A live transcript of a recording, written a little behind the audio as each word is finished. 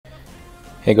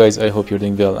Hey guys, I hope you're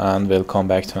doing well and welcome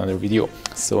back to another video.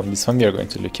 So in this one we are going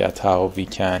to look at how we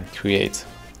can create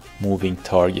moving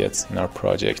targets in our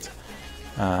project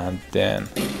and then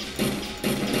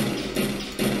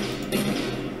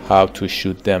how to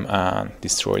shoot them and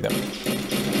destroy them.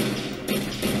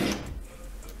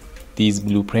 These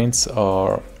blueprints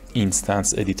are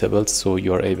instance editable, so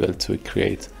you're able to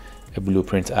create a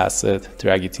blueprint asset,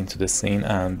 drag it into the scene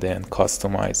and then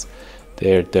customize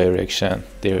their direction,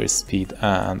 their speed,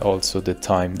 and also the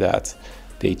time that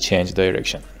they change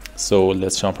direction. So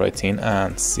let's jump right in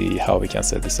and see how we can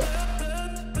set this up.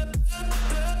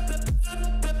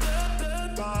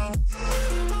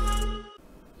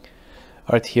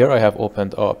 Alright, here I have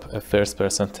opened up a first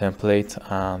person template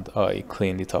and I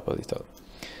cleaned it up a little.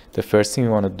 The first thing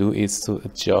we want to do is to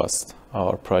adjust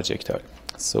our projectile.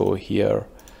 So here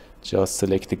just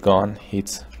select the gun,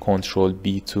 hit Ctrl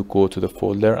B to go to the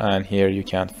folder, and here you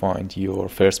can find your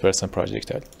first person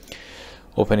projectile.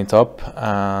 Open it up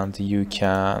and you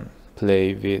can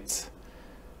play with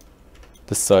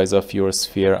the size of your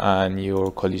sphere and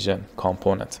your collision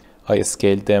component. I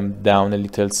scaled them down a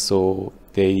little so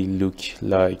they look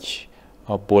like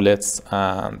bullets,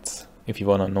 and if you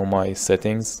want to know my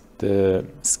settings, the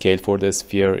scale for the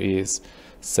sphere is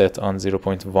set on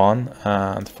 0.1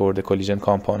 and for the collision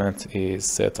component is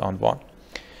set on 1.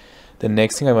 The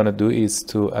next thing I want to do is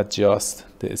to adjust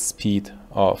the speed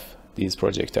of these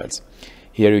projectiles.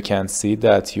 Here you can see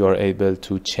that you are able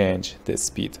to change the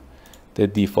speed. The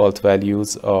default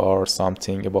values are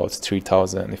something about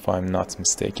 3000 if I'm not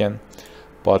mistaken,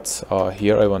 but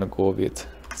here I want to go with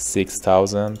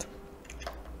 6000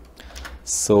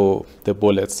 so the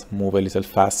bullets move a little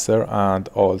faster, and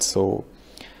also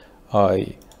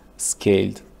I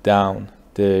scaled down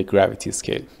the gravity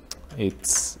scale.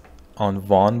 It's on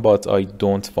 1, but I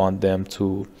don't want them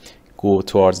to go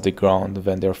towards the ground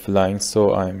when they're flying,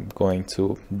 so I'm going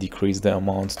to decrease the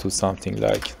amount to something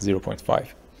like 0.5.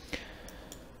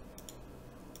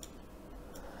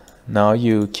 Now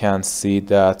you can see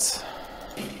that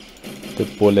the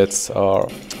bullets are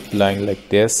flying like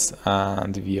this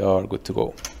and we are good to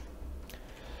go.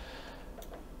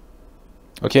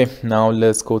 Okay, now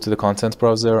let's go to the content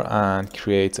browser and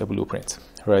create a blueprint.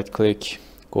 Right click,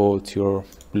 go to your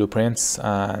blueprints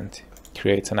and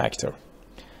create an actor.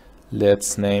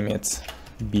 Let's name it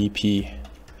BP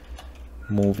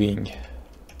moving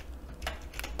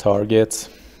target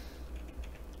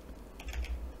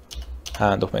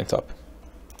and open it up.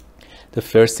 The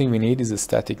first thing we need is a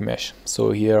static mesh. So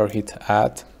here hit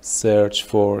add, search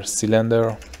for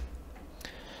cylinder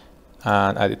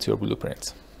and add it to your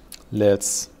blueprint.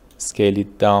 Let's scale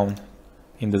it down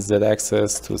in the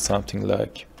z-axis to something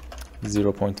like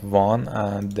 0.1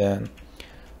 and then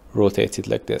rotate it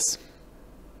like this.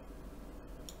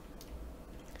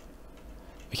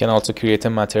 We can also create a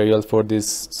material for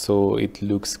this so it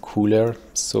looks cooler.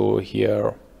 So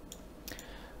here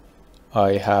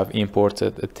I have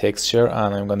imported a texture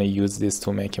and I'm going to use this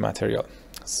to make a material.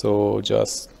 So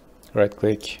just right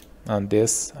click on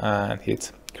this and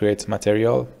hit create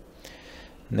material,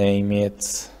 name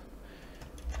it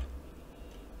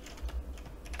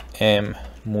M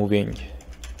moving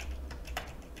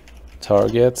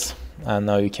target, and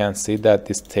now you can see that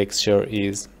this texture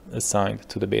is assigned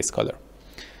to the base color.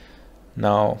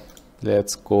 Now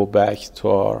let's go back to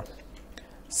our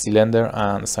cylinder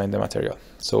and assign the material.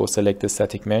 So select the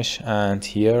static mesh and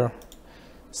here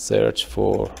search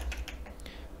for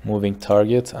moving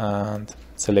target and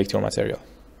select your material.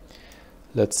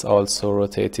 Let's also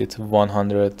rotate it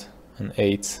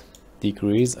 108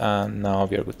 degrees and now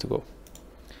we are good to go.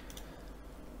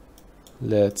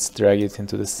 Let's drag it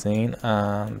into the scene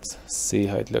and see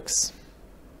how it looks.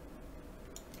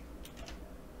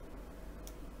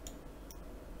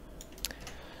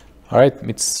 Alright,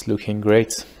 it's looking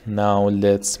great. Now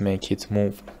let's make it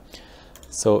move.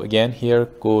 So again, here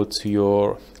go to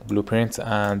your blueprint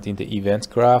and in the event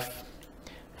graph,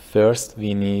 first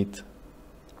we need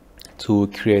to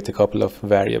create a couple of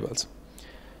variables.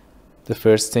 The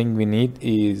first thing we need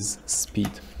is speed.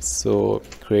 So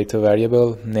create a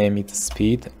variable, name it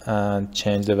speed and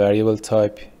change the variable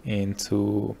type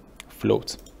into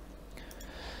float.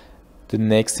 The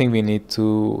next thing we need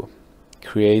to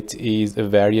create is a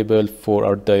variable for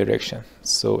our direction.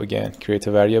 So again, create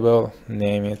a variable,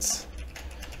 name it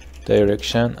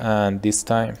direction, and this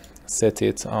time set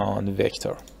it on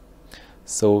vector.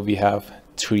 So we have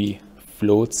 3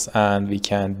 floats and we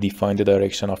can define the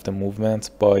direction of the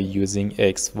movement by using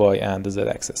X, Y, and the Z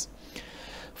axis.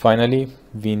 Finally,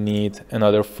 we need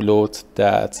another float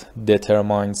that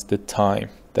determines the time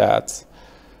that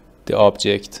the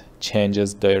object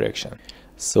changes direction.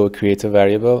 So create a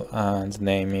variable and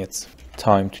name it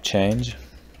time to change,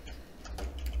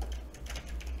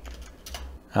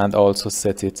 and also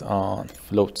set it on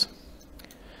float.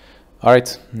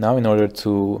 Alright, now in order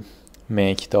to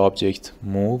make the object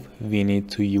move, we need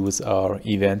to use our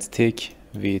event tick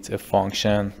with a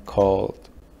function called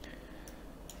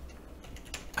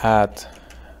add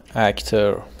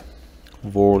actor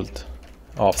world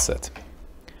offset.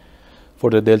 For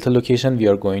the delta location, we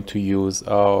are going to use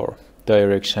our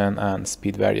direction and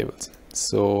speed variables.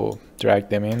 So drag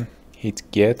them in, hit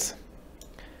get,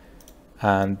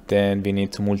 and then we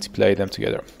need to multiply them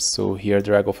together. So here,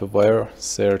 drag off a wire,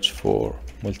 search for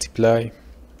multiply,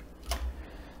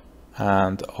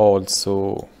 and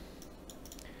also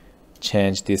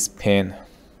change this pin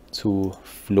to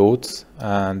float,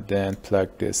 and then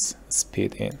plug this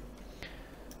speed in.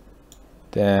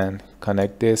 Then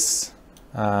connect this,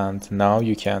 and now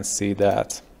you can see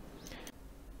that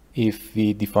if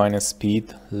we define a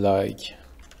speed like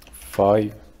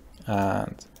 5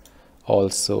 and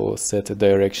also set a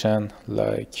direction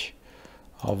like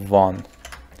 1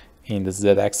 in the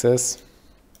z-axis,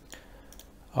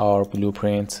 our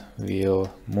blueprint will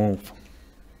move.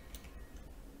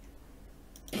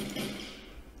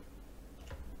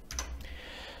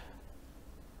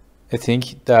 I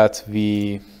think that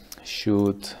we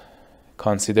should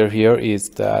consider here is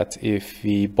that if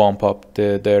we bump up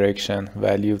the direction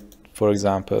value, for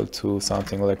example, to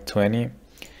something like 20,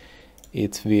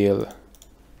 it will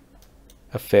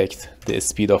affect the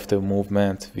speed of the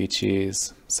movement, which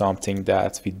is something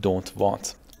that we don't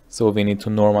want. So we need to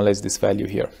normalize this value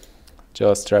here.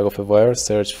 Just drag off a wire,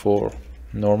 search for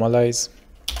normalize,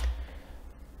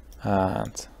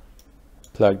 and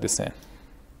plug this in.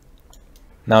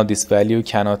 Now this value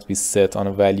cannot be set on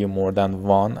a value more than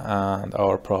 1, and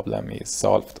our problem is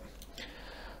solved.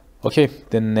 Okay,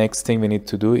 the next thing we need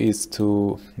to do is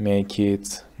to make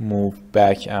it move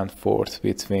back and forth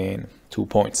between 2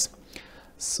 points.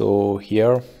 So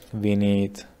here we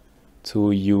need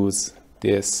to use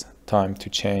this time to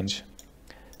change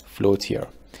float here.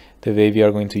 The way we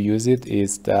are going to use it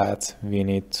is that we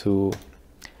need to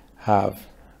have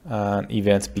an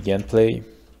event begin play,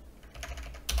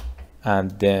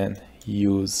 and then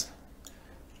use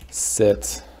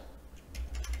set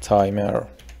timer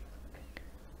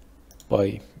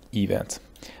by event.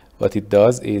 What it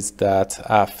does is that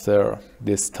after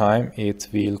this time it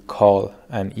will call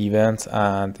an event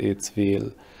and it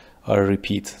will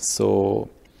repeat. So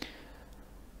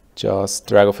just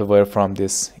drag off a wire from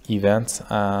this event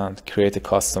and create a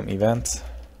custom event.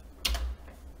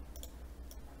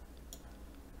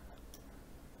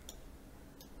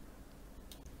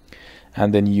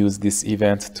 And then use this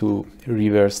event to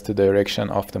reverse the direction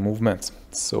of the movement.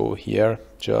 So here,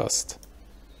 just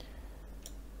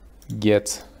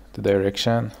get the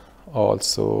direction,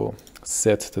 also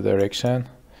set the direction,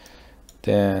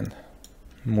 then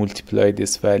multiply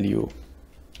this value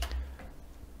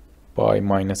by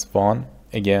 -1.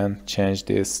 Again, change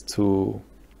this to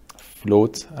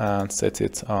float and set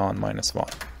it on -1.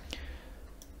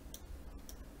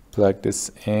 Plug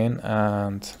this in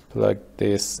and plug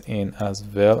this in as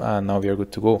well, and now we are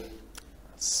good to go.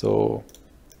 So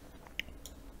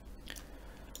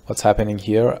what's happening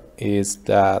here is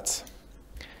that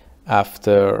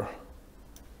after,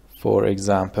 for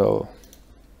example,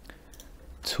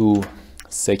 2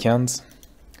 seconds,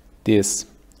 this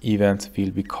event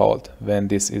will be called. When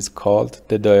this is called,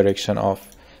 the direction of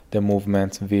the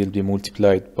movement will be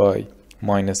multiplied by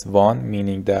 -1,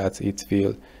 meaning that it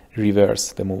will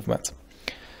reverse the movement.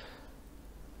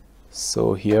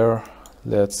 So here,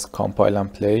 let's compile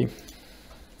and play.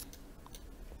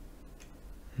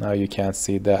 Now you can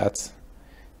see that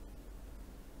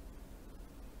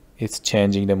it's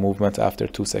changing the movement after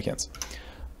 2 seconds,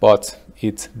 but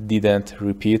it didn't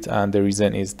repeat, and the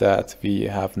reason is that we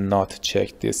have not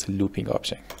checked this looping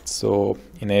option. So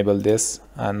enable this,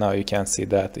 and now you can see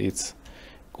that it's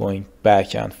going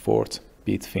back and forth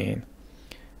between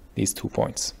these 2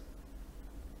 points.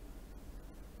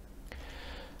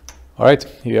 Alright,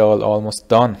 we are almost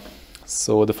done.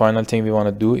 So the final thing we want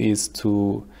to do is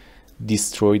to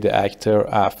destroy the actor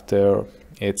after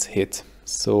it's hit.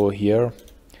 So here,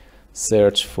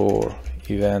 search for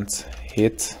event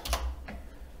hit,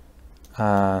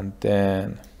 and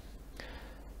then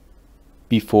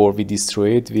before we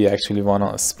destroy it, we actually want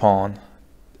to spawn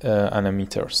an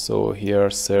emitter. So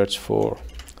here, search for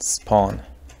spawn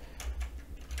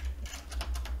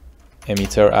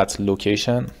emitter at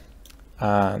location,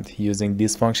 and using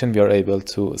this function we are able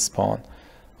to spawn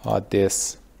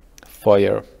this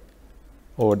fire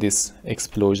or this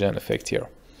explosion effect here.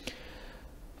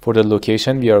 For the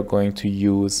location, we are going to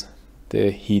use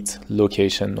the hit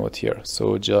location node here.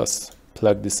 So just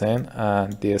plug this in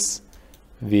and this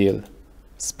will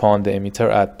spawn the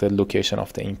emitter at the location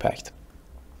of the impact.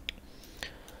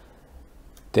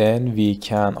 Then we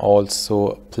can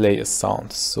also play a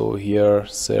sound. So here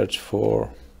search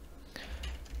for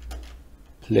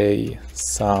play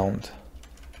sound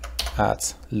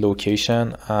at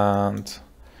location and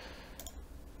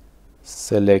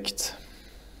select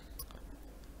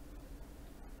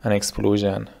an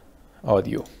explosion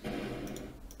audio.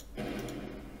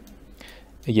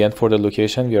 Again, for the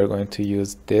location, we are going to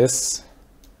use this,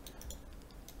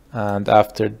 and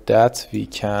after that we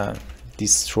can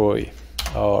destroy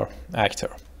our actor.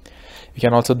 You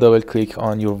can also double click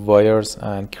on your wires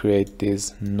and create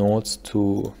these nodes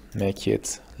to make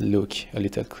it look a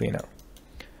little cleaner.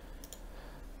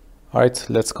 Alright,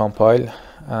 let's compile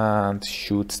and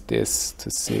shoot this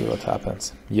to see what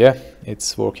happens. Yeah,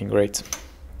 it's working great.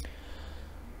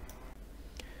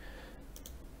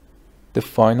 The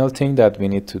final thing that we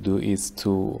need to do is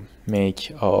to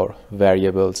make our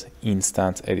variables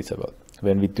instant editable.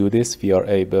 When we do this, we are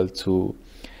able to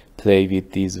play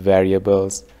with these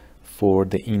variables for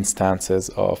the instances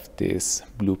of this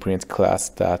blueprint class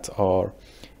that are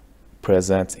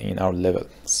present in our level.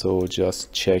 So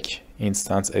just check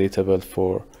instance editable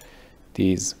for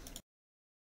these.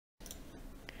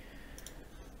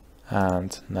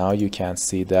 And now you can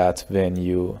see that when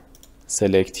you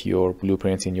select your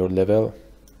blueprint in your level,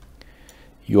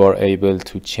 you are able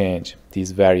to change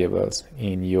these variables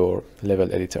in your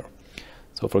level editor.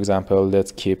 So for example,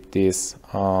 let's keep this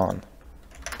on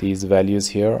these values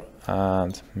here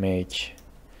and make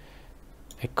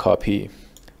a copy.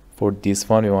 For this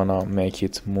one, we want to make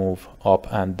it move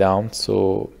up and down.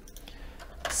 So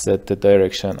set the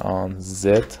direction on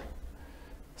Z,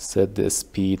 set the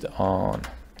speed on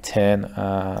 10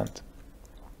 and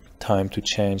time to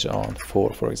change on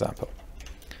 4, for example.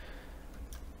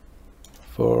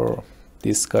 For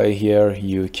this guy here,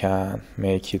 you can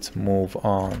make it move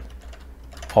on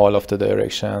all of the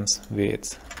directions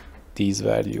with these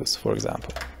values, for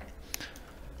example.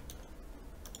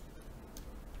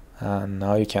 And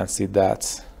now you can see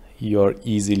that you're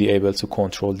easily able to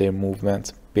control their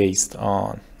movement based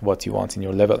on what you want in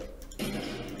your level.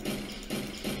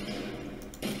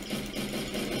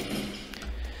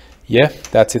 Yeah,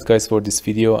 that's it guys for this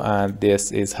video, and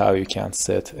this is how you can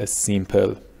set a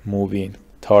simple moving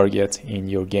target in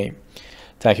your game.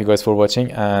 Thank you guys for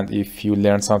watching, and if you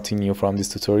learned something new from this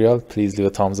tutorial, please leave a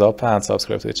thumbs up and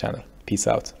subscribe to the channel. Peace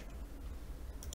out.